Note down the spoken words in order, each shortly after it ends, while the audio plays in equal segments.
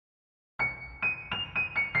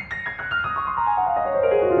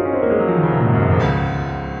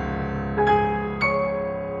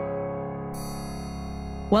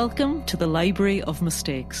Welcome to the Library of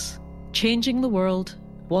Mistakes, changing the world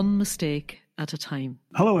one mistake at a time.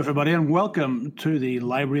 Hello, everybody, and welcome to the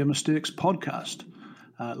Library of Mistakes podcast.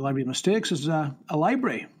 Library of Mistakes is a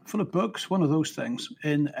library full of books, one of those things,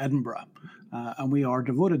 in Edinburgh. And we are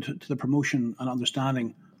devoted to the promotion and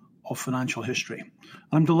understanding of financial history.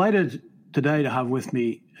 I'm delighted today to have with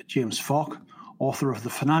me James Fok, author of The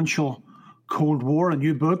Financial Cold War, a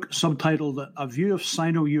new book subtitled A View of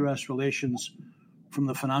Sino-US Relations from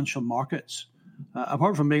the Financial Markets.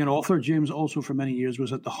 Apart from being an author, James also for many years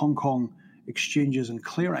was at the Hong Kong Exchanges and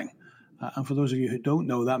Clearing. And for those of you who don't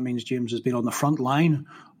know, that means James has been on the front line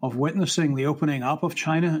of witnessing the opening up of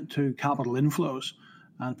China to capital inflows,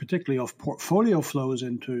 and particularly of portfolio flows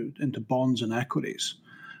into bonds and equities.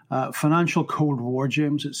 Financial Cold War,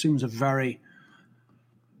 James, it seems a very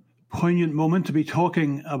poignant moment to be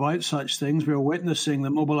talking about such things. We are witnessing the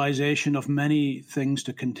mobilization of many things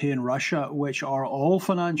to contain Russia, which are all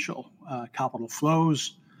financial, capital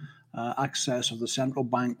flows, access of the central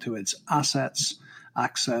bank to its assets,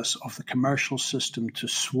 access of the commercial system to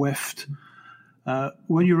SWIFT.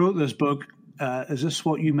 When you wrote this book, is this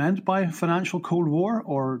what you meant by financial Cold War,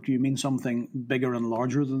 or do you mean something bigger and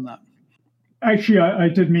larger than that? Actually, I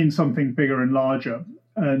did mean something bigger and larger.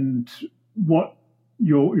 And what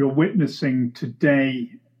you're witnessing today,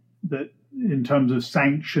 that in terms of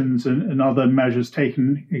sanctions and other measures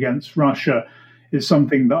taken against Russia, is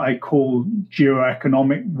something that I call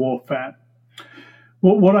geoeconomic warfare.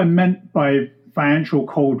 What I meant by financial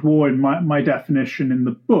Cold War in my definition in the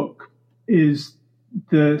book is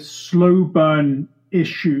the slow burn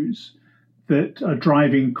issues that are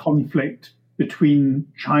driving conflict between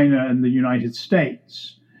China and the United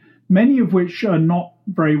States, many of which are not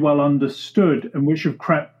very well understood and which have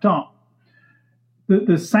crept up.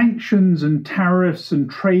 The sanctions and tariffs and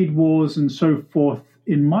trade wars and so forth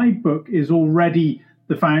in my book is already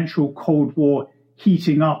the financial Cold War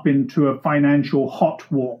heating up into a financial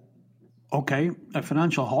hot war. Okay, a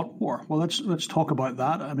financial hot war. Well, let's talk about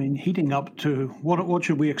that. I mean, heating up to what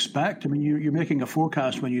should we expect? I mean, you're making a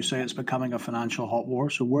forecast when you say it's becoming a financial hot war.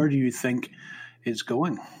 So where do you think it's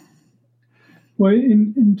going? Well,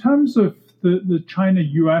 in terms of the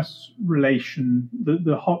China-US relation,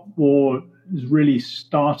 the hot war has really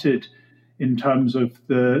started in terms of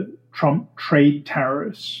the Trump trade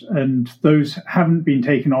tariffs, and those haven't been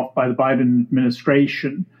taken off by the Biden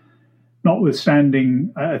administration,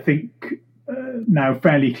 notwithstanding, I think, now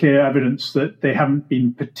fairly clear evidence that they haven't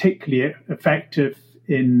been particularly effective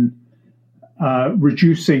in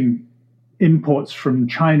reducing imports from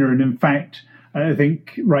China. And in fact, I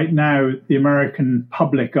think right now the American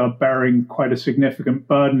public are bearing quite a significant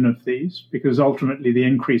burden of these, because ultimately the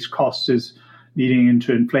increased cost is leading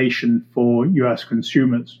into inflation for US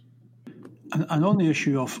consumers. And on the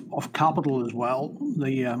issue of capital as well,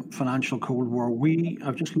 the financial Cold War,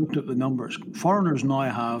 I've just looked at the numbers. Foreigners now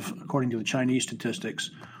have, according to the Chinese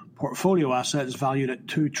statistics, portfolio assets valued at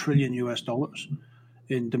 $2 trillion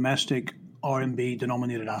in domestic RMB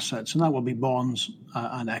denominated assets, and that will be bonds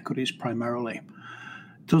and equities primarily.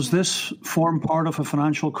 Does this form part of a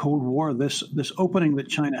financial Cold War, this opening that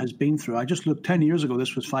China has been through? I just looked 10 years ago,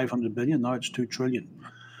 this was 500 billion, now it's 2 trillion.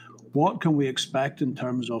 What can we expect in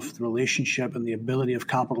terms of the relationship and the ability of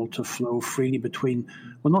capital to flow freely between,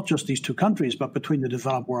 well, not just these two countries, but between the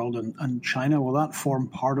developed world and China? Will that form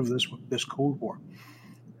part of this Cold War?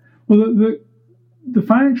 Well, the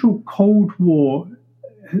financial Cold War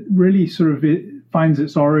really sort of finds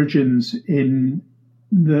its origins in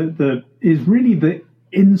the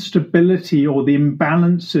instability or the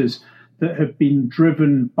imbalances that have been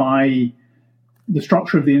driven by the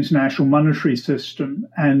structure of the international monetary system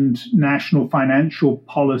and national financial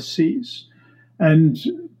policies. And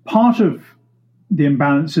part of the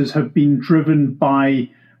imbalances have been driven by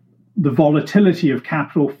the volatility of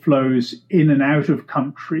capital flows in and out of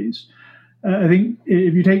countries. I think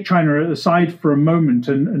if you take China aside for a moment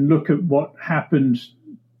and look at what happened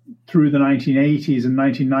through the 1980s and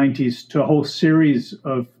 1990s to a whole series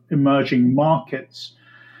of emerging markets,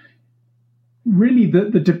 really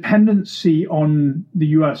the dependency on the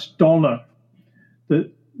US dollar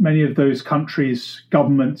that many of those countries'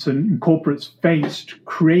 governments and corporates faced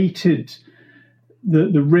created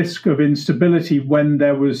the risk of instability when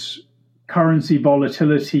there was currency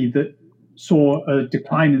volatility that saw a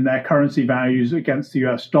decline in their currency values against the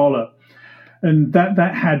US dollar. And that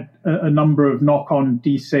had a number of knock-on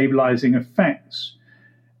destabilizing effects.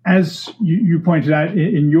 As you pointed out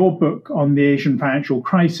in your book on the Asian financial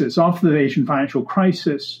crisis, after the Asian financial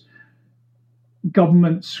crisis,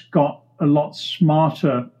 governments got a lot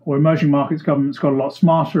smarter, or emerging markets governments got a lot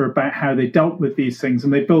smarter about how they dealt with these things.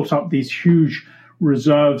 And they built up these huge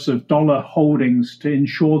reserves of dollar holdings to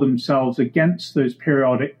insure themselves against those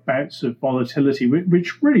periodic bouts of volatility,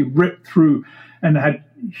 which really ripped through and had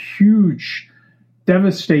huge,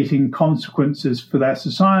 devastating consequences for their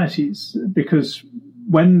societies, because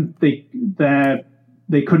when they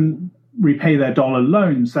couldn't repay their dollar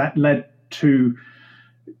loans, that led to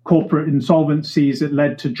corporate insolvencies, it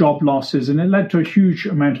led to job losses, and it led to a huge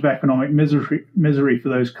amount of economic misery for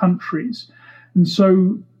those countries. And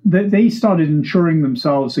so they started insuring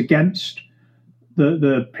themselves against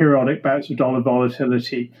the periodic bouts of dollar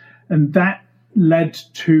volatility. And that led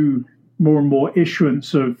to more and more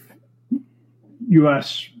issuance of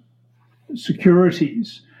US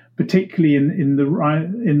securities, particularly in the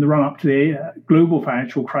run-up to the global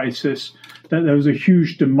financial crisis. That there was a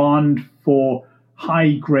huge demand for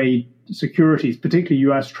high-grade securities, particularly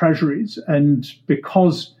US treasuries. And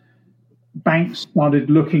because banks started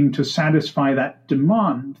looking to satisfy that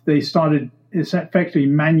demand, they started effectively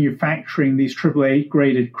manufacturing these AAA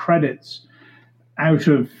graded credits out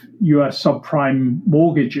of US subprime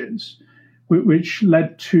mortgages, which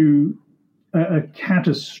led to a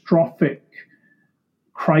catastrophic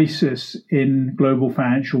crisis in global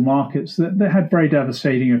financial markets that had very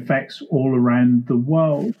devastating effects all around the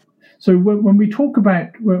world. So when we talk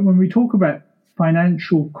about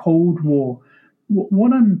financial Cold War,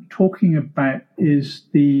 what I'm talking about is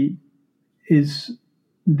these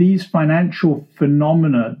financial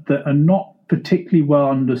phenomena that are not particularly well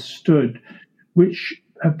understood, which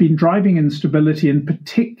have been driving instability, and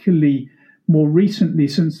particularly more recently,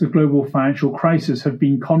 since the global financial crisis, have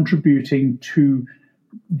been contributing to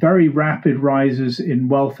very rapid rises in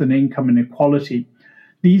wealth and income inequality.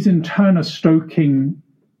 These in turn are stoking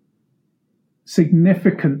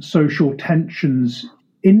significant social tensions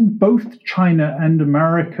in both China and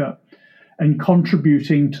America, and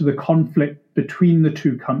contributing to the conflict between the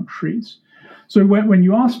two countries. So when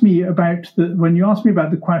you ask me about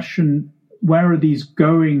the question, where are these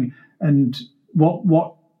going and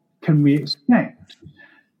what can we expect?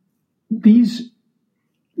 These,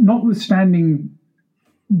 notwithstanding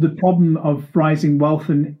the problem of rising wealth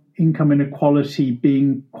and income inequality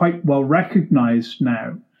being quite well recognized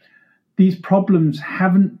now, these problems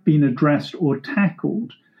haven't been addressed or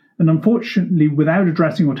tackled. And unfortunately, without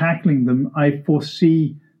addressing or tackling them, I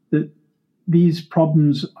foresee that these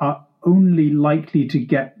problems are only likely to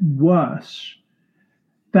get worse.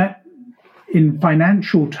 That, in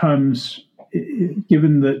financial terms,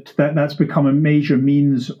 given that's become a major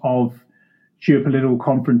means of geopolitical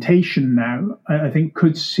confrontation now, I think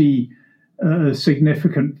could see a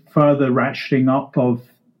significant further ratcheting up of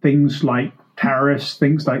things like tariffs,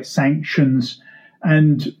 things like sanctions,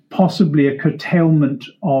 and possibly a curtailment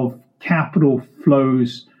of capital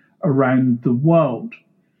flows around the world,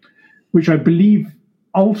 which I believe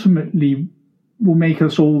ultimately will make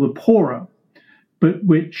us all the poorer, but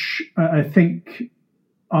which I think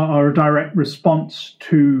are a direct response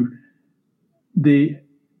to the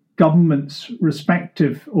governments'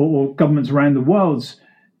 respective or governments around the world's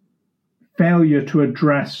failure to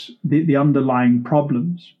address the underlying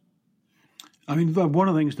problems. I mean, one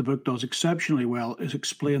of the things the book does exceptionally well is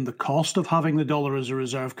explain the cost of having the dollar as a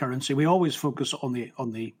reserve currency. We always focus on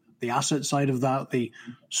the asset side of that, the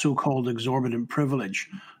so-called exorbitant privilege.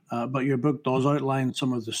 But your book does outline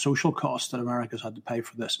some of the social costs that America's had to pay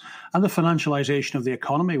for this, and the financialization of the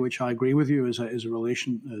economy, which I agree with you is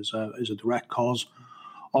a direct cause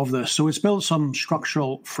of this. So it's built some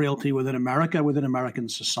structural frailty within America, within American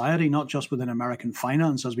society, not just within American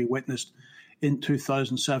finance, as we witnessed in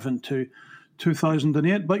 2007 to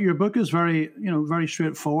 2008. But your book is very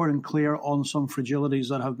straightforward and clear on some fragilities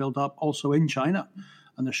that have built up also in China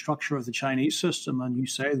and the structure of the Chinese system. And you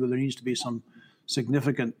say that there needs to be some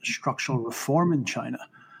significant structural reform in China.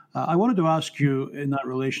 I wanted to ask you in that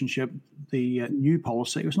relationship, the new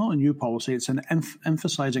policy. It's not a new policy. It's an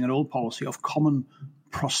emphasizing an old policy of common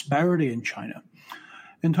prosperity in China.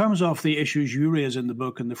 In terms of the issues you raise in the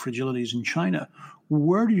book and the fragilities in China,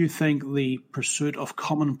 where do you think the pursuit of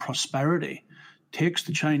common prosperity takes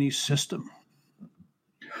the Chinese system?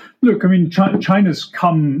 Look, I mean, China's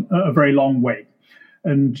come a very long way.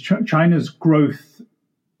 And China's growth,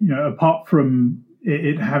 apart from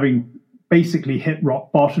it having basically hit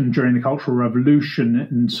rock bottom during the Cultural Revolution,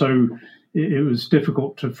 and so it was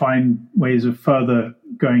difficult to find ways of further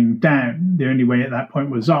going down. The only way at that point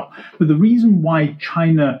was up. But the reason why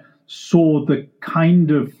China saw the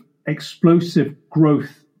kind of explosive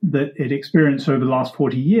growth that it experienced over the last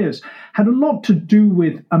 40 years had a lot to do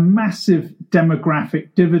with a massive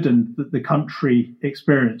demographic dividend that the country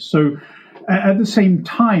experienced. So at the same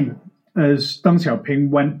time as Deng Xiaoping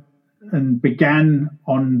went and began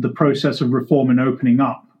on the process of reform and opening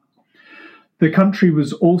up, the country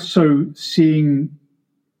was also seeing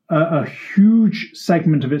a huge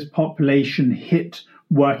segment of its population hit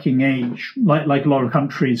working age. Like a lot of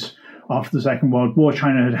countries after the Second World War,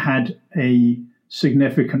 China had had a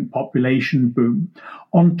significant population boom.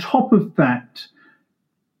 On top of that,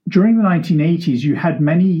 during the 1980s, you had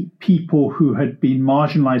many people who had been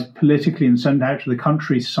marginalized politically and sent out to the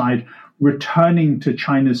countryside returning to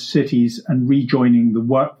China's cities and rejoining the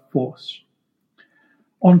workforce.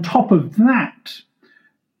 On top of that,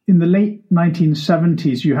 in the late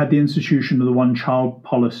 1970s, you had the institution of the one-child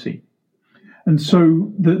policy. And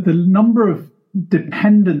so the number of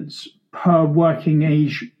dependents per working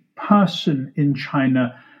age person in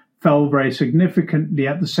China fell very significantly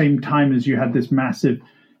at the same time as you had this massive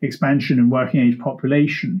expansion in working age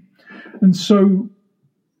population. And so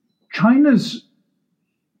China's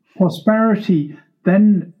prosperity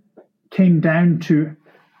then came down to,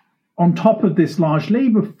 on top of this large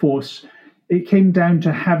labor force, it came down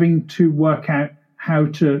to having to work out how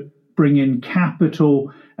to bring in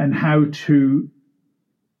capital and how to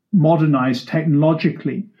modernize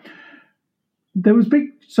technologically. There was big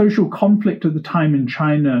social conflict at the time in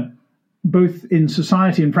China, both in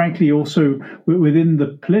society and frankly also within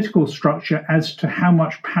the political structure, as to how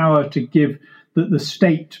much power to give the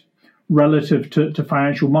state relative to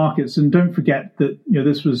financial markets. And don't forget that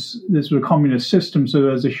this was a communist system, so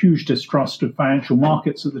there was a huge distrust of financial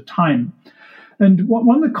markets at the time. And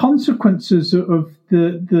one of the consequences of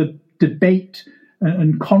the debate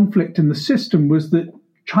and conflict in the system was that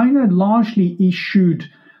China largely issued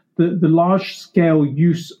the large-scale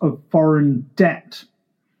use of foreign debt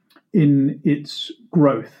in its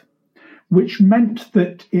growth, which meant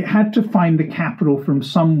that it had to find the capital from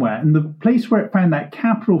somewhere. And the place where it found that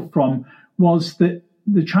capital from was that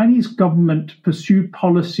the Chinese government pursued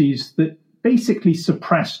policies that basically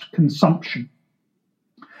suppressed consumption.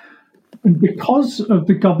 And because of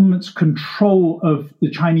the government's control of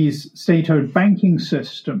the Chinese state-owned banking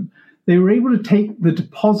system, they were able to take the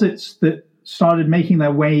deposits that started making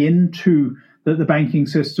their way into the banking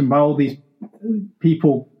system by all these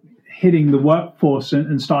people hitting the workforce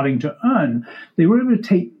and starting to earn. They were able to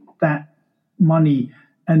take that money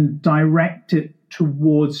and direct it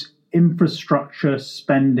towards infrastructure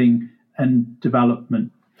spending and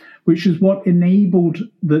development, which is what enabled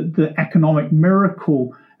the economic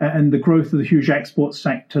miracle and the growth of the huge export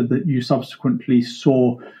sector that you subsequently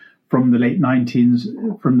saw from the late 90s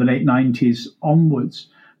onwards.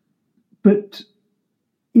 But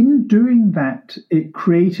in doing that, it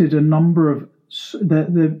created there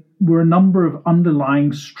were a number of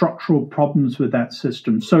underlying structural problems with that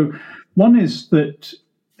system. So one is that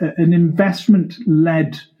an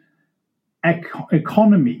investment-led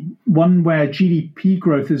economy, one where GDP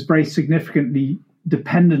growth is very significantly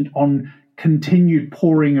dependent on continued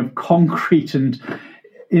pouring of concrete and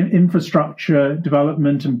infrastructure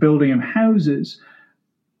development and building of houses,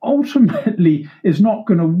 ultimately is not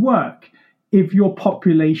going to work if your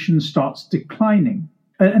population starts declining.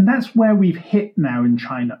 And that's where we've hit now in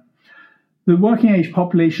China. The working age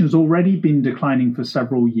population has already been declining for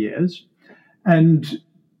several years. And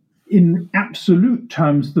in absolute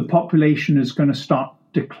terms, the population is going to start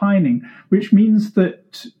declining, which means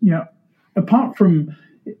that, apart from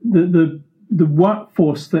the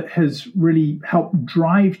workforce that has really helped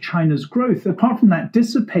drive China's growth, apart from that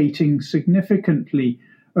dissipating significantly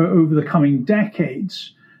over the coming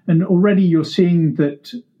decades, and already you're seeing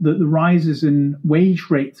that the rises in wage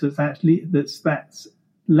rates that's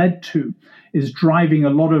led to is driving a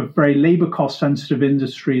lot of very labor cost sensitive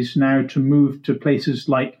industries now to move to places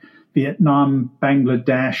like Vietnam,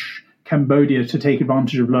 Bangladesh, Cambodia to take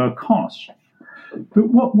advantage of lower costs. But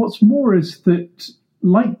what's more is that,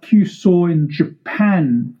 like you saw in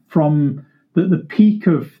Japan from the peak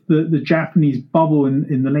of the Japanese bubble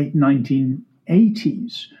in the late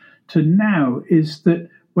 1980s to now, is that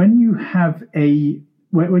when you have a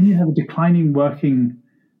declining working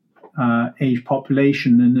age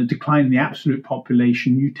population and a decline in the absolute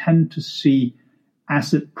population, you tend to see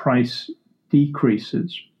asset price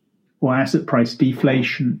decreases or asset price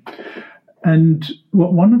deflation. And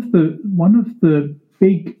one of the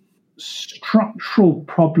big structural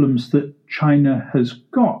problems that China has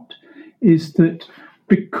got is that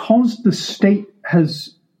because the state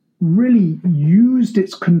has really used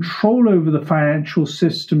its control over the financial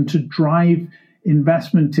system to drive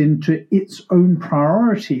investment into its own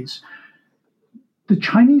priorities, the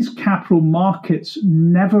Chinese capital markets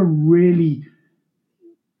never really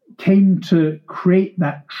came to create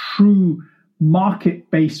that true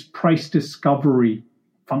market-based price discovery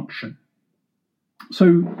function.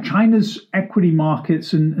 So China's equity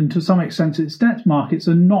markets and to some extent its debt markets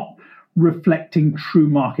are not reflecting true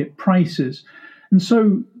market prices. And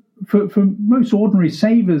so for most ordinary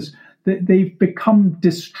savers, they've become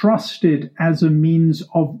distrusted as a means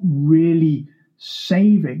of really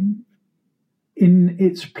saving. In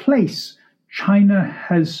its place,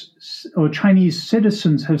 Chinese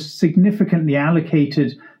citizens have significantly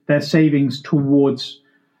allocated their savings towards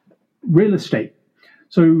real estate.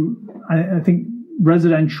 So I think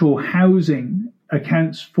residential housing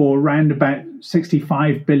accounts for around about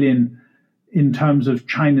 65 billion in terms of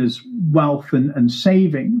China's wealth and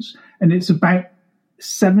savings. And it's about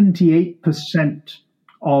 78%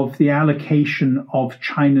 of the allocation of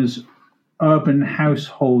China's urban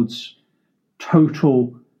households'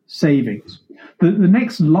 total savings. The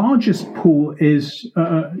next largest pool is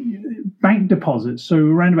bank deposits. So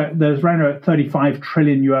there's around about $35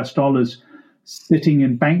 trillion sitting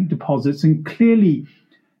in bank deposits. And clearly,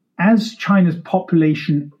 as China's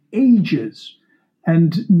population ages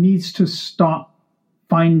and needs to start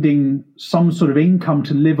finding some sort of income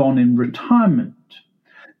to live on in retirement,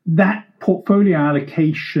 that portfolio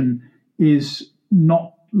allocation is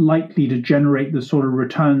not likely to generate the sort of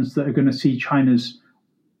returns that are going to see China's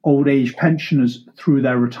old age pensioners through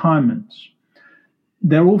their retirements.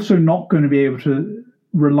 They're also not going to be able to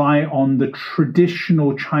rely on the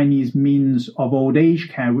traditional Chinese means of old age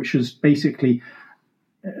care, which is basically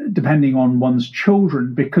depending on one's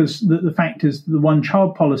children, because the fact is the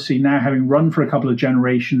one-child policy, now having run for a couple of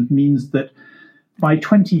generations, means that by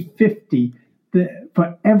 2050,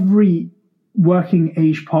 for every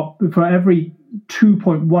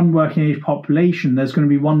 2.1 working age population, there's going to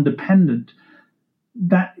be one dependent.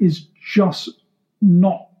 That is just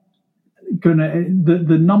not going to,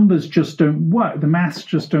 the numbers just don't work. The maths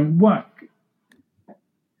just don't work.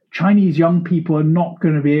 Chinese young people are not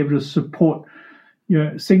going to be able to support,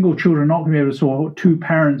 single children are not going to be able to support two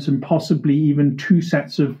parents and possibly even two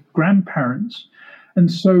sets of grandparents. And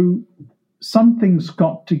so something's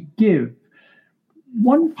got to give.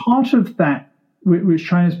 One part of that, which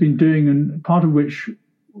China's been doing, and part of which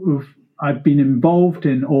I've been involved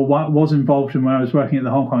in, or was involved in when I was working at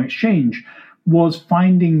the Hong Kong Exchange, was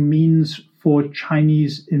finding means for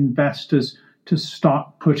Chinese investors to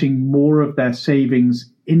start putting more of their savings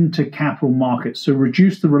into capital markets, so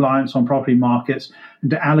reduce the reliance on property markets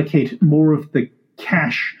and to allocate more of the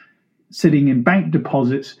cash sitting in bank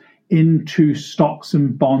deposits into stocks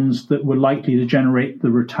and bonds that were likely to generate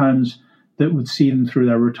the returns that would see them through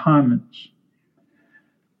their retirements.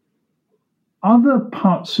 Other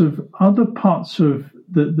parts of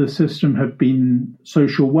the system have been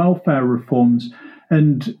social welfare reforms,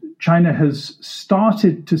 and China has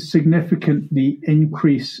started to significantly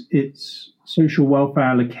increase its social welfare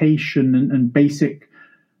allocation and basic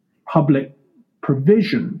public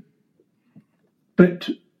provision. But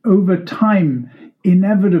over time,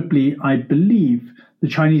 inevitably, I believe, the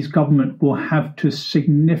Chinese government will have to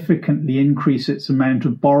significantly increase its amount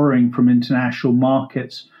of borrowing from international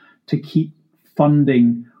markets to keep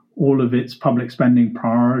funding all of its public spending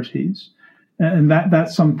priorities. And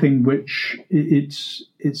that's something which it's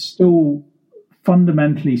still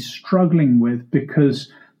fundamentally struggling with,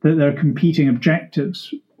 because there are competing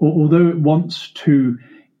objectives. Although it wants to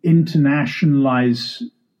internationalize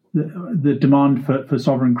the demand for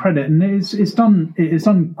sovereign credit, and it's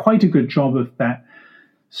done quite a good job of that,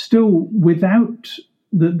 still without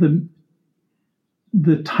the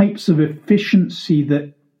types of efficiency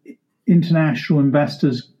that international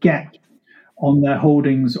investors get on their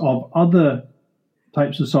holdings of other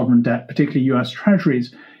types of sovereign debt, particularly US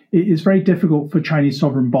treasuries, it is very difficult for Chinese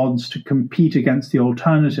sovereign bonds to compete against the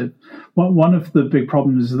alternative. One of the big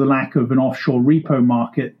problems is the lack of an offshore repo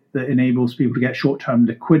market that enables people to get short-term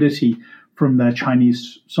liquidity from their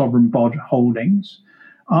Chinese sovereign bond holdings.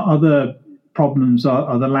 Other problems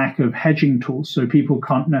are the lack of hedging tools, so people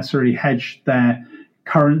can't necessarily hedge their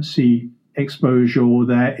currency exposure or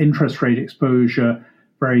their interest rate exposure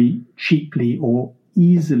very cheaply or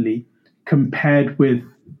easily compared with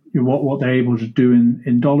what they're able to do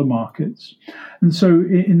in dollar markets. And so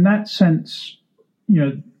in that sense,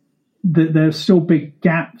 there's still big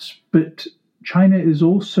gaps, but China is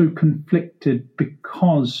also conflicted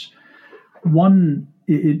because, one,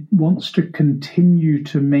 it wants to continue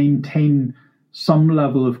to maintain some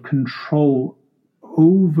level of control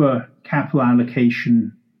over capital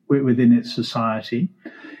allocation within its society.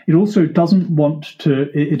 It also doesn't want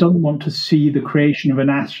to see the creation of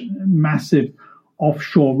a massive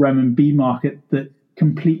offshore renminbi market that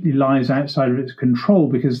completely lies outside of its control,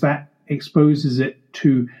 because that exposes it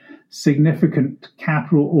to significant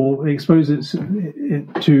capital or expose it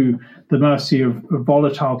to the mercy of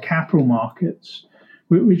volatile capital markets,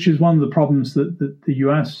 which is one of the problems that the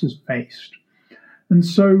US has faced. And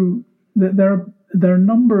so there are a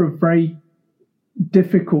number of very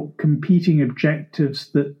difficult competing objectives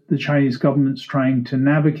that the Chinese government's trying to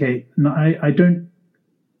navigate. And I don't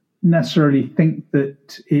necessarily think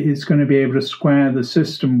that it is going to be able to square the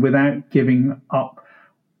system without giving up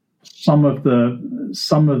some of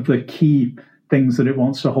the key things that it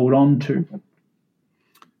wants to hold on to.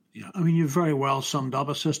 Yeah, I mean, you've very well summed up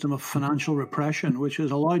a system of financial repression, which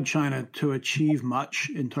has allowed China to achieve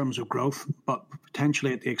much in terms of growth, but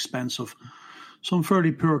potentially at the expense of some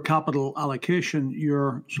fairly poor capital allocation.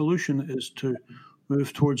 Your solution is to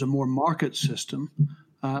move towards a more market system.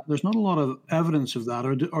 There's not a lot of evidence of that,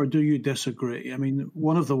 or do you disagree? I mean,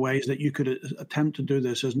 one of the ways that you could attempt to do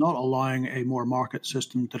this is not allowing a more market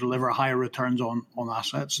system to deliver higher returns on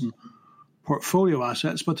assets and portfolio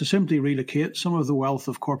assets, but to simply relocate some of the wealth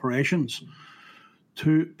of corporations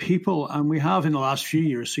to people. And we have, in the last few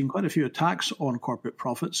years, seen quite a few attacks on corporate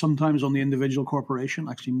profits, sometimes on the individual corporation,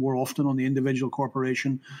 actually more often on the individual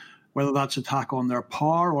corporation, whether that's attack on their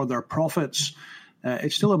power or their profits.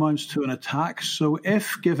 It still amounts to an attack. So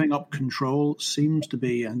if giving up control seems to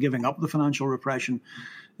be, and giving up the financial repression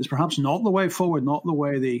is perhaps not the way forward, not the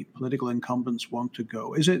way the political incumbents want to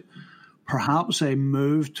go, is it perhaps a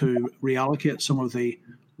move to reallocate some of the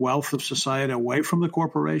wealth of society away from the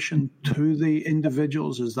corporation to the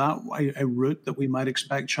individuals? Is that a route that we might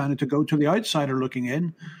expect China to go? To the outsider looking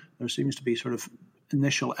in, there seems to be sort of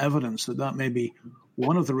initial evidence that that may be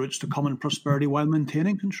one of the routes to common prosperity while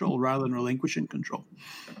maintaining control rather than relinquishing control.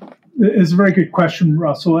 It's a very good question,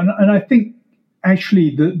 Russell. And I think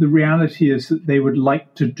actually the reality is that they would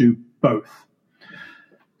like to do both.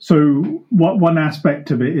 So one aspect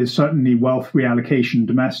of it is certainly wealth reallocation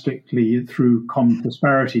domestically through common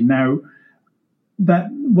prosperity. Now, that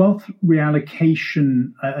wealth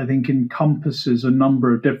reallocation, I think, encompasses a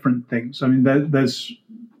number of different things. I mean, there's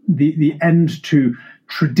the end to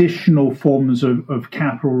traditional forms of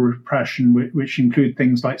capital repression, which include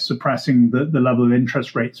things like suppressing the level of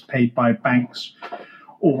interest rates paid by banks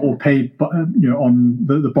or paid on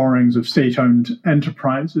the borrowings of state-owned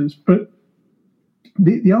enterprises. But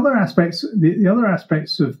the other aspects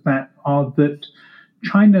of that are that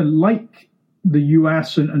China, like the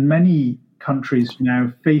US and many countries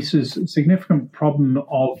now, faces a significant problem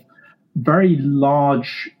of very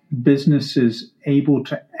large businesses able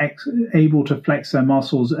to flex their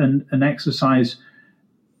muscles and exercise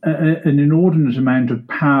an inordinate amount of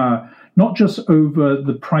power, not just over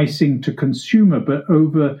the pricing to consumer, but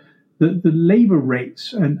over the labor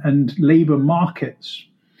rates and labor markets.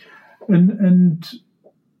 And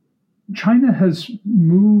China has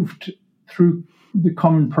moved through the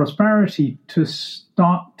common prosperity to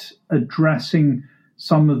start addressing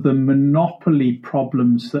some of the monopoly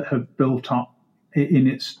problems that have built up in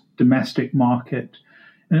its domestic market.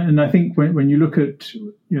 And I think when you look at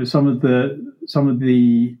some of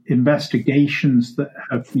the investigations that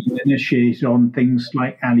have been initiated on things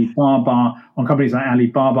like Alibaba, on companies like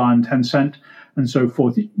Alibaba and Tencent and so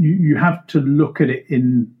forth, you have to look at it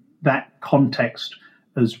in that context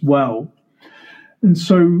as well. And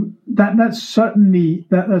so that's certainly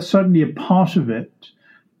a part of it.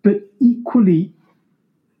 But equally,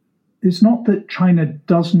 it's not that China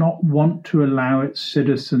does not want to allow its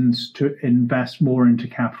citizens to invest more into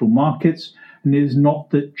capital markets, and it is not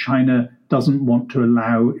that China doesn't want to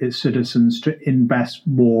allow its citizens to invest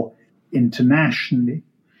more internationally.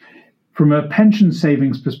 From a pension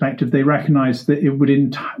savings perspective, they recognize that it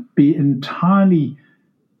would be entirely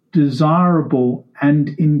desirable and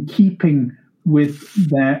in keeping with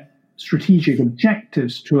their strategic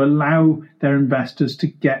objectives to allow their investors to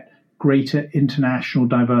get greater international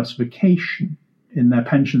diversification in their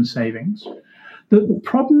pension savings. The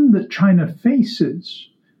problem that China faces,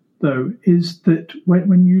 though, is that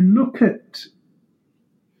when you look at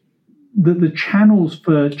the channels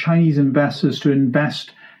for Chinese investors to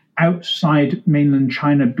invest outside mainland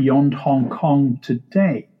China beyond Hong Kong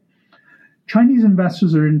today, Chinese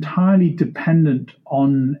investors are entirely dependent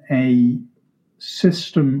on a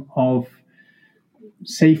system of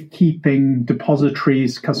safekeeping,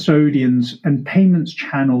 depositories, custodians, and payments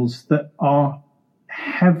channels that are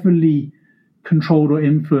heavily controlled or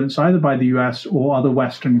influenced either by the US or other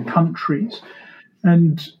Western countries.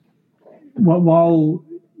 And while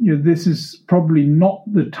this is probably not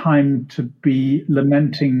the time to be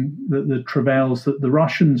lamenting the travails that the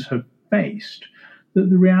Russians have faced,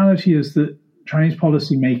 the reality is that Chinese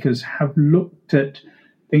policymakers have looked at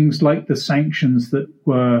things like the sanctions that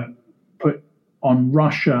were put on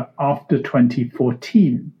Russia after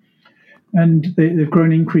 2014. And they've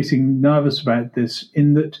grown increasingly nervous about this,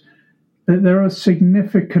 in that there are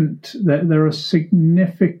significant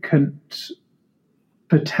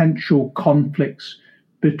potential conflicts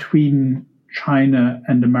between China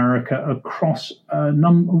and America across a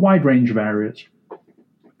wide range of areas.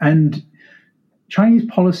 And Chinese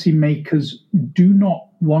policymakers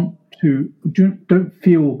don't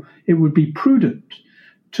feel it would be prudent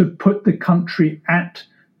to put the country at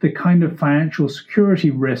the kind of financial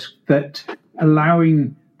security risk that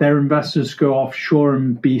allowing their investors to go offshore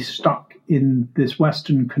and be stuck in this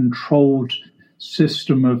Western-controlled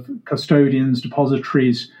system of custodians,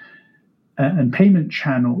 depositories, and payment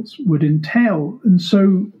channels would entail. And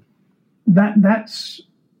so that's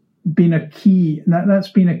been a key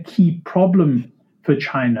problem for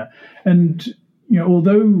China. And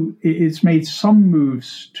although it's made some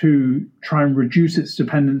moves to try and reduce its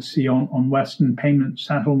dependency on Western payments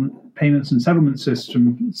and settlement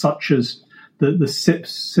systems, such as the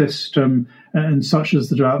SIPS system and such as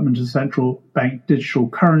the development of central bank digital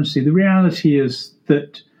currency, the reality is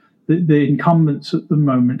that the incumbents at the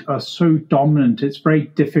moment are so dominant, it's very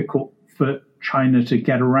difficult for China to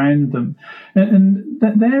get around them. And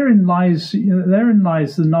therein lies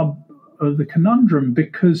the nub of the conundrum,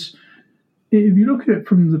 because if you look at it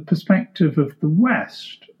from the perspective of the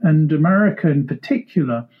West, and America in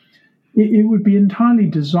particular, it would be entirely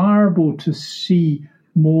desirable to see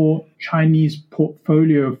more Chinese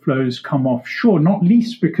portfolio flows come offshore, not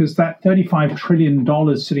least because that $35 trillion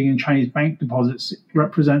sitting in Chinese bank deposits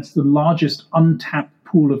represents the largest untapped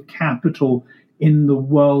pool of capital in the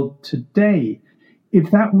world today.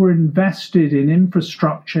 If that were invested in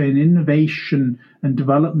infrastructure, in innovation and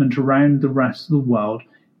development around the rest of the world,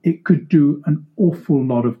 it could do an awful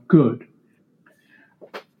lot of good.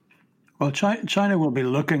 Well, China will be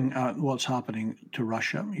looking at what's happening to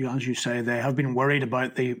Russia. As you say, they have been worried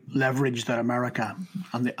about the leverage that America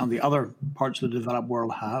and the other parts of the developed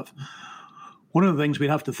world have. One of the things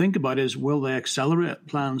we'd have to think about is, will they accelerate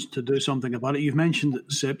plans to do something about it? You've mentioned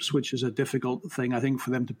SIPs, which is a difficult thing, I think,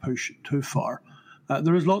 for them to push too far.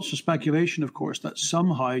 There is lots of speculation, of course, that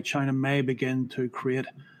somehow China may begin to create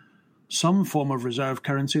some form of reserve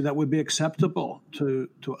currency that would be acceptable to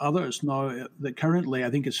others. Now, that currently, I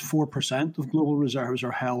think it's 4% of global reserves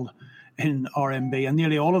are held in RMB, and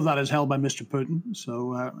nearly all of that is held by Mr. Putin,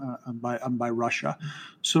 so and by Russia.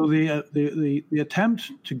 So the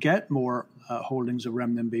attempt to get more holdings of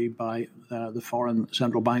renminbi by the foreign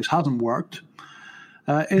central banks hasn't worked.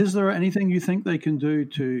 Is there anything you think they can do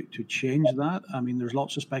to change that? I mean, there's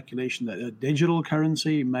lots of speculation that a digital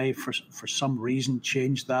currency may, for some reason,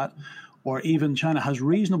 change that. Or even China has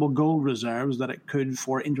reasonable gold reserves that it could,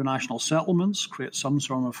 for international settlements, create some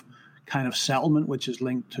sort of kind of settlement which is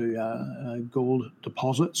linked to gold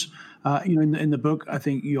deposits. In the book, I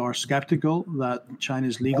think you are skeptical that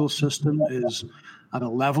China's legal system is at a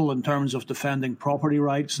level in terms of defending property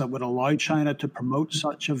rights that would allow China to promote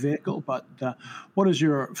such a vehicle. But what is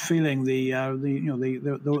your feeling?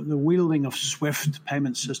 The wielding of SWIFT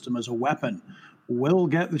payment system as a weapon will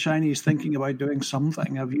get the Chinese thinking about doing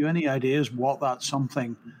something. Have you any ideas what that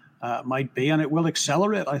something might be? And it will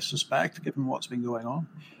accelerate, I suspect, given what's been going on.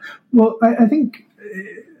 Well, I think,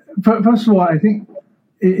 first of all, I think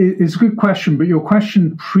it's a good question, but your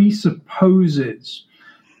question presupposes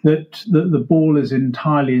that the ball is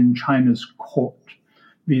entirely in China's court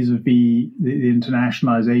vis-a-vis the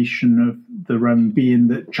internationalization of the renminbi, and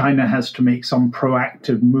that China has to make some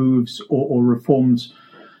proactive moves or reforms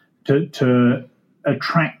to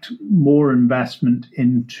attract more investment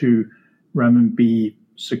into renminbi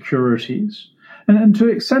securities. And to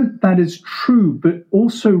an extent that is true, but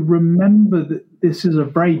also remember that this is a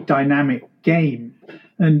very dynamic game.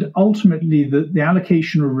 And ultimately, the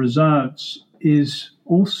allocation of reserves is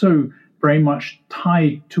also very much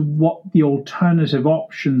tied to what the alternative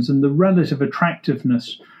options and the relative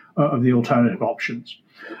attractiveness of the alternative options.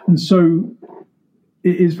 And so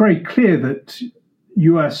it is very clear that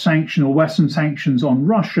US sanction or Western sanctions on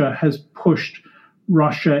Russia has pushed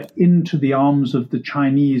Russia into the arms of the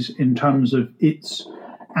Chinese in terms of its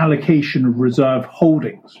allocation of reserve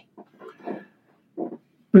holdings.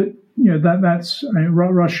 But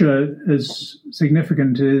Russia, as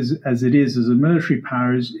significant as it is as a military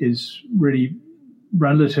power, is really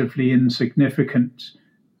relatively insignificant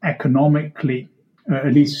economically,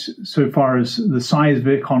 at least so far as the size of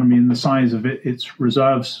the economy and the size of its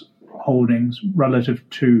reserves holdings relative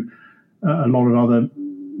to a lot of other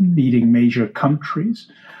leading major countries.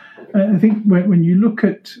 I think when you look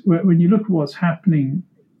at what's happening,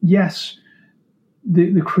 yes,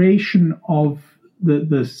 the creation of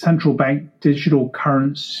the central bank digital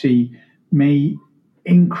currency may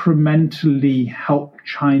incrementally help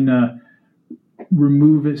China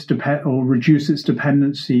remove its or reduce its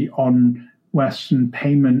dependency on Western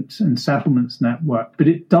payments and settlements network, but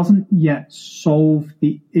it doesn't yet solve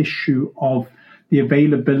the issue of the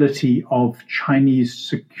availability of Chinese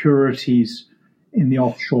securities in the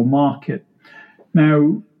offshore market.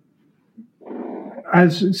 Now,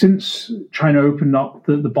 since China opened up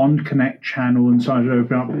the Bond Connect channel and started to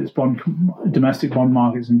open up its domestic bond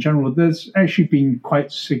markets in general, there's actually been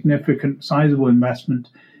quite significant, sizable investment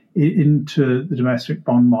into the domestic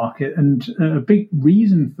bond market. And a big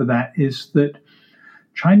reason for that is that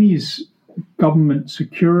Chinese government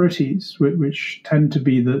securities, which tend to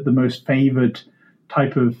be the most favored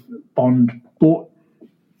type of bond bought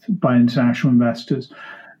by international investors,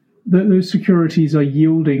 those securities are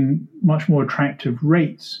yielding much more attractive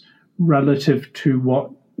rates relative to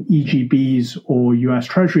what EGBs or US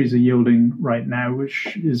Treasuries are yielding right now,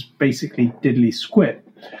 which is basically diddly squid.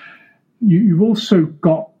 You've also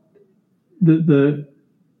got the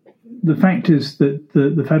fact is that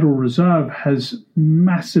the Federal Reserve has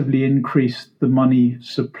massively increased the money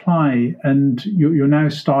supply, and you're now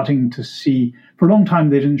starting to see. For a long time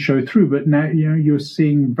they didn't show through, but now you're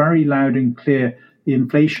seeing very loud and clear the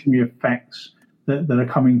inflationary effects that are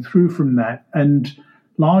coming through from that, and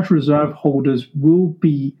large reserve holders will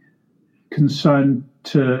be concerned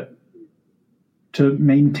to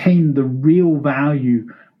maintain the real value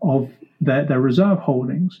of their reserve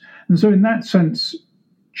holdings. And so in that sense,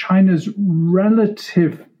 China's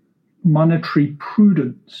relative monetary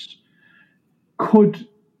prudence could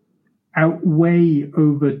outweigh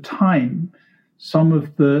over time some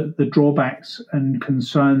of the drawbacks and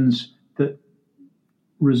concerns that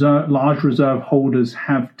large reserve holders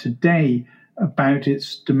have today about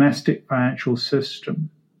its domestic financial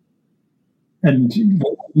system and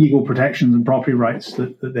legal protections and property rights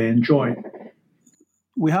that they enjoy.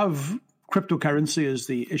 We have cryptocurrency as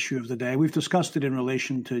the issue of the day. We've discussed it in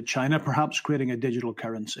relation to China, perhaps creating a digital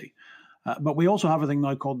currency. But we also have a thing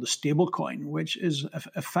now called the stablecoin, which is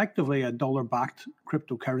effectively a dollar-backed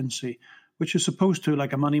cryptocurrency, which is supposed to,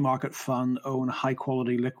 like a money market fund, own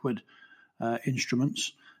high-quality liquid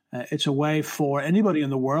instruments. It's a way for anybody in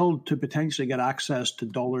the world to potentially get access to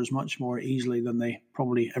dollars much more easily than they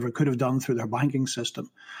probably ever could have done through their banking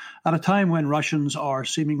system. At a time when Russians are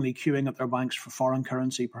seemingly queuing at their banks for foreign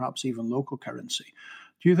currency, perhaps even local currency,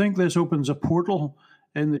 do you think this opens a portal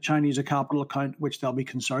in the Chinese capital account, which they'll be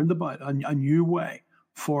concerned about, a new way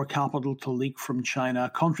for capital to leak from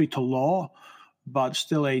China, contrary to law, but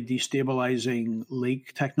still a destabilizing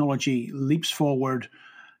leak? Technology leaps forward,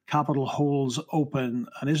 capital holes open.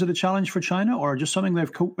 And is it a challenge for China, or just something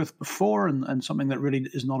they've coped with before and something that really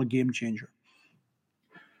is not a game changer?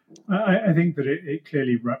 I think that it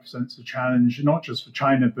clearly represents a challenge, not just for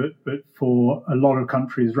China, but for a lot of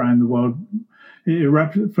countries around the world.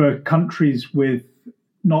 For countries with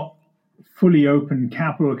not fully open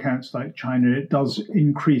capital accounts like China, it does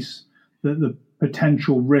increase the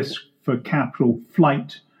potential risk for capital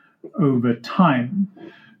flight over time.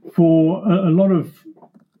 For a lot of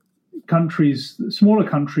countries, smaller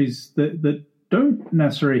countries that don't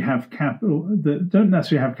necessarily have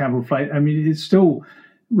capital flight, I mean, it still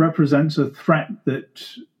represents a threat that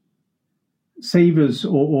savers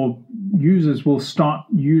or users will start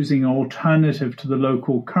using an alternative to the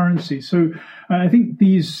local currency. So I think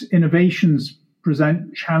these innovations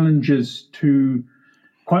present challenges to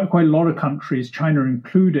quite a lot of countries, China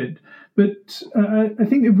included. But I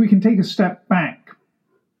think if we can take a step back,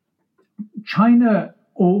 China,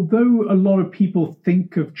 although a lot of people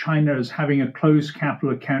think of China as having a closed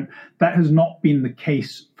capital account, that has not been the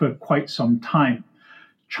case for quite some time.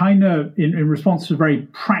 China, in response to very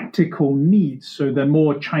practical needs, so there are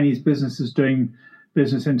more Chinese businesses doing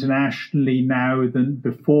business internationally now than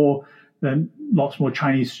before. There are lots more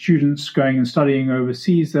Chinese students going and studying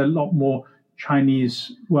overseas. There are a lot more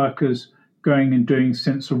Chinese workers going and doing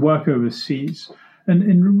stints of work overseas. And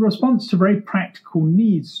in response to very practical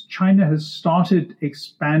needs, China has started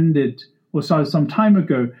some time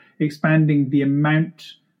ago, expanding the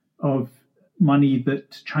amount of money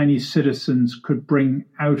that Chinese citizens could bring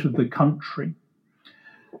out of the country.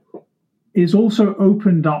 It's also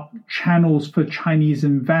opened up channels for Chinese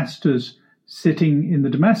investors sitting in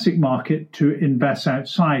the domestic market to invest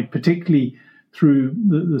outside, particularly through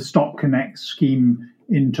the Stock Connect scheme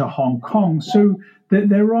into Hong Kong. So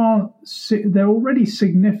there are already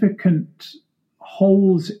significant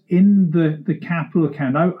holes in the capital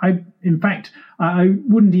account. In fact, I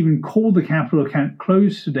wouldn't even call the capital account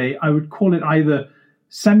closed today. I would call it either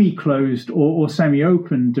semi-closed or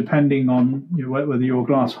semi-open, depending on whether you're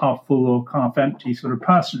glass half full or half empty sort of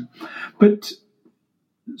person. But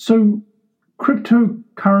so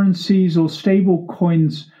cryptocurrencies or stable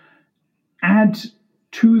coins add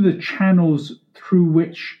to the channels through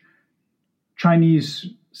which Chinese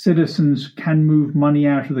citizens can move money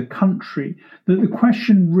out of the country. The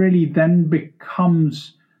question really then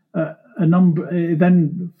becomes it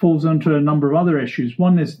then falls onto a number of other issues.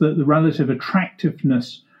 One is the relative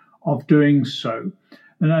attractiveness of doing so.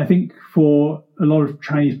 And I think for a lot of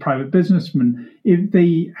Chinese private businessmen, if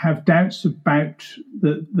they have doubts about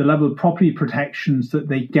the level of property protections that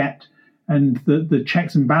they get and the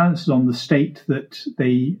checks and balances on the state that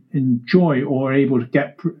they enjoy or are able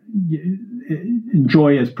to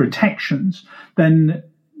enjoy as protections, then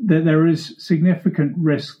there is significant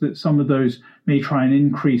risk that some of those may try and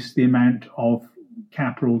increase the amount of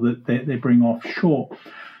capital that they bring offshore.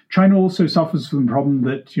 China also suffers from the problem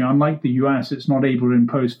that, unlike the US, it's not able to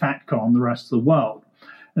impose FATCA on the rest of the world.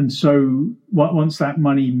 And so once that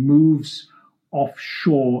money moves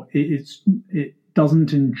offshore, it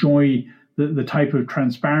doesn't enjoy the type of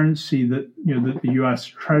transparency that that the US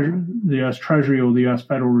Treasury or the US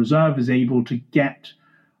Federal Reserve is able to get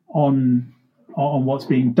on what's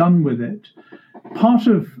being done with it. Part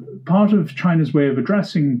of China's way of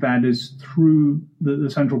addressing that is through the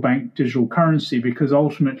central bank digital currency, because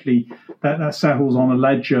ultimately that settles on a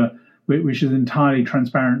ledger which is entirely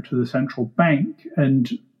transparent to the central bank. And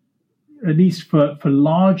at least for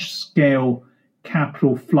large scale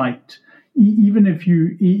capital flight, even if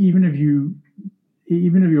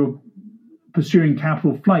you're pursuing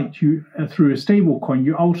capital flight through a stable coin,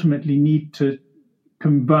 you ultimately need to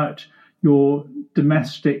convert your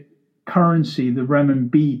domestic currency, the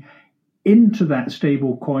renminbi, into that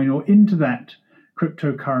stable coin or into that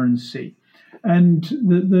cryptocurrency. And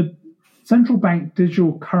the central bank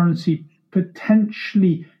digital currency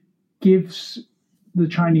potentially gives the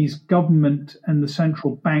Chinese government and the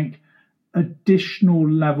central bank additional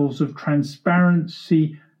levels of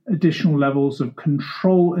transparency, additional levels of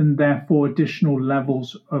control, and therefore additional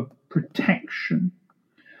levels of protection.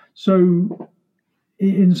 So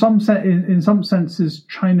in some senses,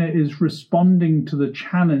 China is responding to the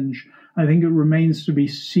challenge. I think it remains to be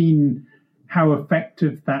seen how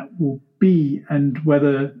effective that will be and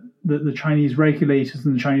whether the Chinese regulators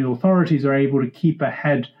and the Chinese authorities are able to keep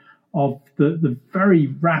ahead of the very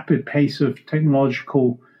rapid pace of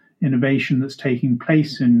technological innovation that's taking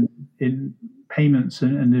place in payments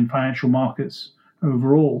and in financial markets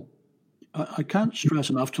overall. I can't stress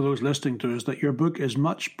enough to those listening to us that your book is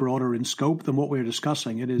much broader in scope than what we're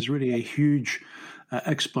discussing. It is really a huge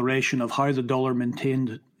exploration of how the dollar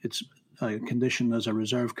maintained its condition as a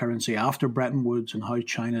reserve currency after Bretton Woods and how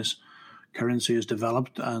China's currency is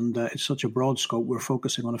developed. And it's such a broad scope, we're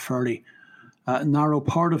focusing on a fairly narrow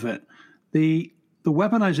part of it. The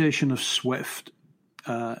weaponization of SWIFT,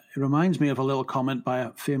 it reminds me of a little comment by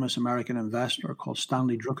a famous American investor called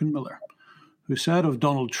Stanley Druckenmiller, who said of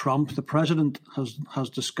Donald Trump, the president has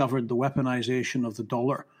discovered the weaponization of the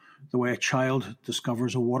dollar the way a child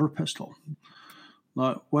discovers a water pistol.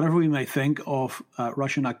 Now, whatever we may think of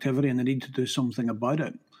Russian activity and the need to do something about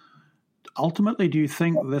it, ultimately, do you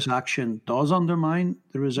think this action does undermine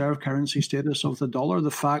the reserve currency status of the dollar? The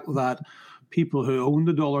fact that people who own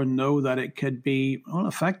the dollar know that it could be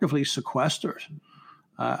effectively sequestered.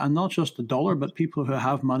 And not just the dollar, but people who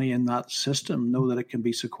have money in that system know that it can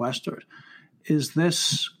be sequestered. Is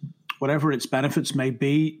this, whatever its benefits may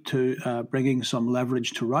be to bringing some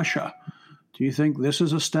leverage to Russia, do you think this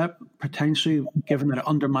is a step, potentially, given that it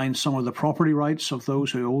undermines some of the property rights of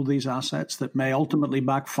those who hold these assets, that may ultimately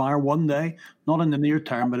backfire one day, not in the near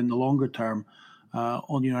term, but in the longer term,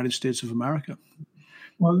 on the United States of America?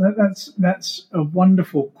 Well, that's a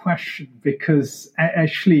wonderful question, because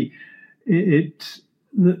actually,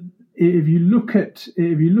 if you look at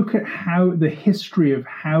how the history of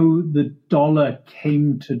how the dollar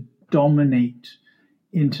came to dominate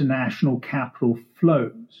international capital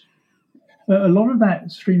flows, a lot of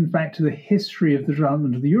that streams back to the history of the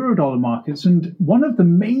development of the euro-dollar markets. And one of the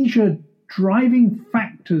major driving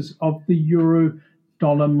factors of the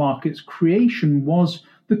euro-dollar market's creation was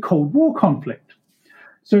the Cold War conflict.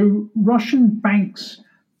 So Russian banks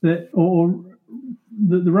the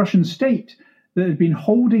Russian state that had been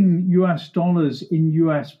holding US dollars in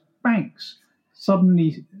US banks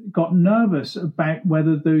suddenly got nervous about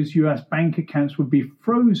whether those US bank accounts would be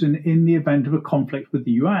frozen in the event of a conflict with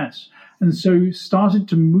the US, and so started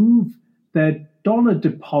to move their dollar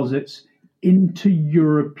deposits into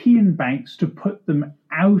European banks to put them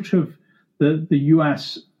out of the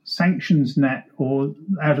US sanctions net or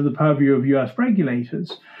out of the purview of US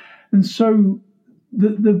regulators. And so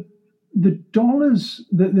the dollars,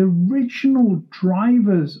 the original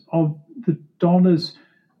drivers of the dollar's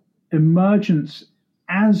emergence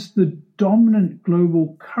as the dominant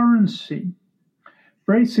global currency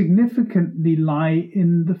very significantly lie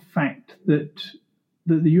in the fact that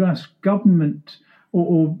the US government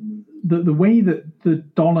or the way that the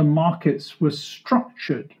dollar markets were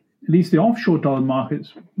structured, at least the offshore dollar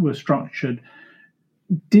markets were structured,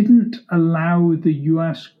 didn't allow the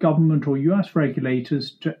US government or US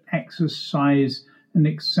regulators to exercise an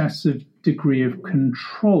excessive degree of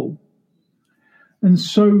control. And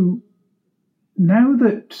so now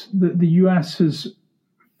that the US has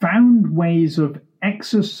found ways of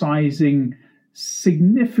exercising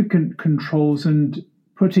significant controls and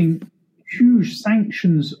putting huge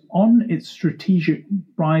sanctions on its strategic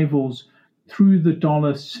rivals through the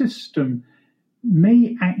dollar system,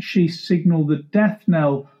 may actually signal the death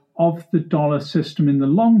knell of the dollar system in the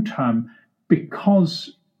long term,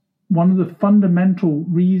 because one of the fundamental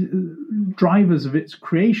drivers of its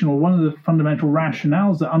creation, or one of the fundamental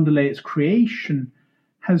rationales that underlay its creation,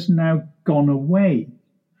 has now gone away.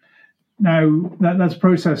 Now, that's a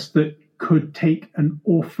process that could take an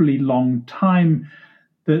awfully long time,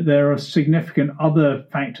 that there are significant other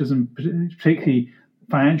factors, and particularly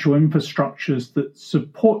financial infrastructures that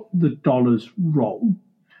support the dollar's role.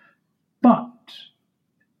 But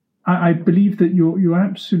I believe that you're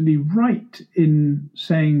absolutely right in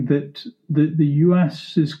saying that the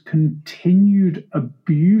US's continued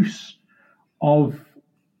abuse of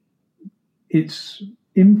its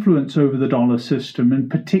influence over the dollar system,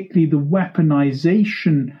 and particularly the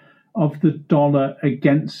weaponization of the dollar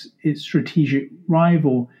against its strategic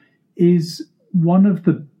rival, is one of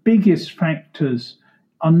the biggest factors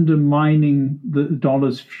undermining the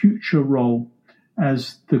dollar's future role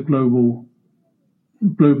as the globally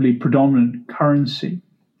predominant currency.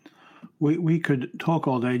 We could talk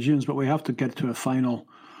all day, James, but we have to get to a final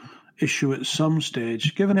issue at some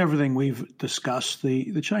stage. Given everything we've discussed,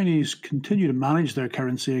 the Chinese continue to manage their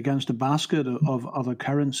currency against a basket of other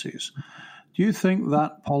currencies. Do you think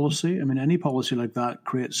that policy, any policy like that,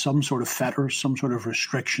 creates some sort of fetters, some sort of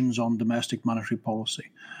restrictions on domestic monetary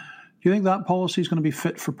policy? Do you think that policy is going to be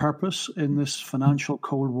fit for purpose in this financial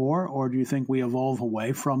Cold War, or do you think we evolve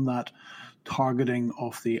away from that targeting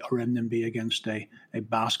of the renminbi against a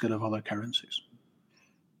basket of other currencies?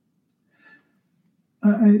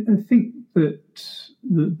 I think that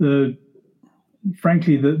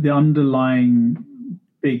frankly, the underlying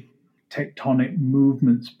big tectonic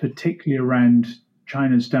movements, particularly around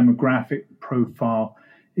China's demographic profile,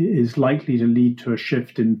 is likely to lead to a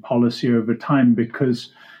shift in policy over time,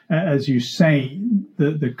 because, as you say,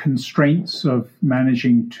 the constraints of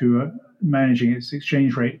managing its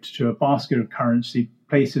exchange rate to a basket of currency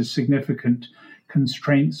places significant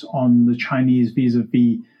constraints on the Chinese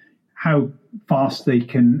vis-a-vis how fast they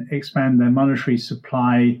can expand their monetary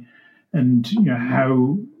supply, and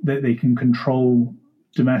how they can control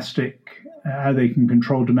domestic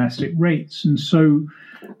rates. And so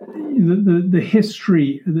the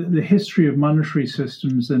history of monetary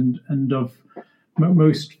systems and of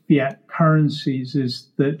most fiat currencies is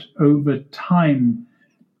that over time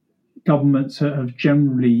governments have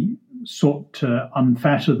generally sought to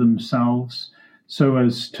unfetter themselves so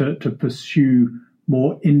as to pursue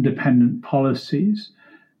more independent policies.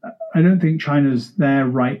 I don't think China's there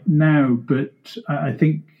right now, but I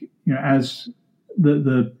think as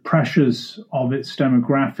the pressures of its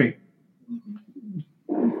demographic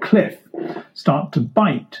cliff start to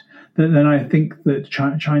bite, then I think that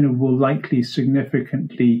China will likely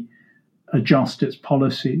significantly adjust its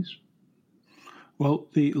policies. Well,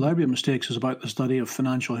 the Library of Mistakes is about the study of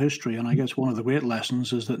financial history, and I guess one of the great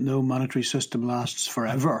lessons is that no monetary system lasts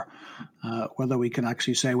forever. Whether we can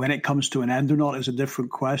actually say when it comes to an end or not is a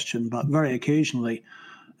different question, but very occasionally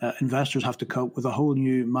investors have to cope with a whole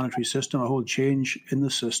new monetary system, a whole change in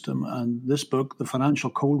the system. And this book, The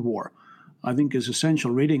Financial Cold War, I think is essential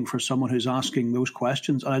reading for someone who's asking those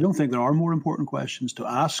questions. And I don't think there are more important questions to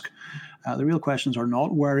ask. The real questions are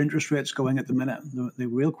not where are interest rates going at the minute. The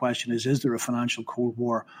real question is there a financial Cold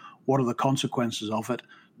War? What are the consequences of it?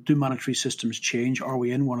 Do monetary systems change? Are we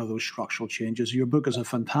in one of those structural changes? Your book is a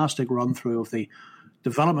fantastic run-through of the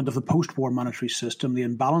development of the post-war monetary system, the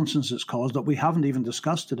imbalances it's caused that we haven't even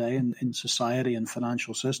discussed today in society and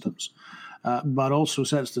financial systems, but also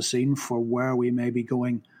sets the scene for where we may be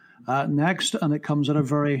going next. And it comes at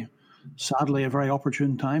sadly, a very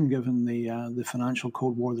opportune time, given the financial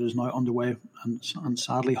Cold War that is now underway, and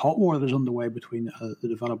sadly hot war that is underway between the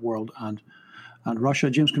developed world and and Russia.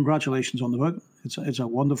 James, congratulations on the book. It's a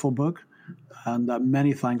wonderful book, and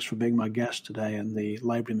many thanks for being my guest today in the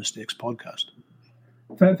Library Mistakes podcast.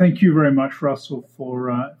 Thank you very much, Russell,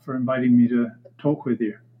 for inviting me to talk with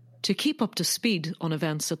you. To keep up to speed on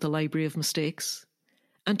events at the Library of Mistakes,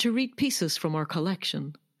 and to read pieces from our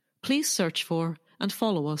collection, please search for and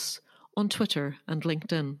follow us on Twitter and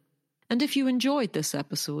LinkedIn. And if you enjoyed this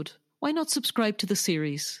episode, why not subscribe to the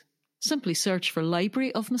series? Simply search for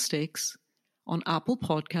Library of Mistakes on Apple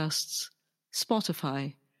Podcasts,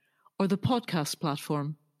 Spotify, or the podcast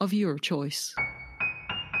platform of your choice.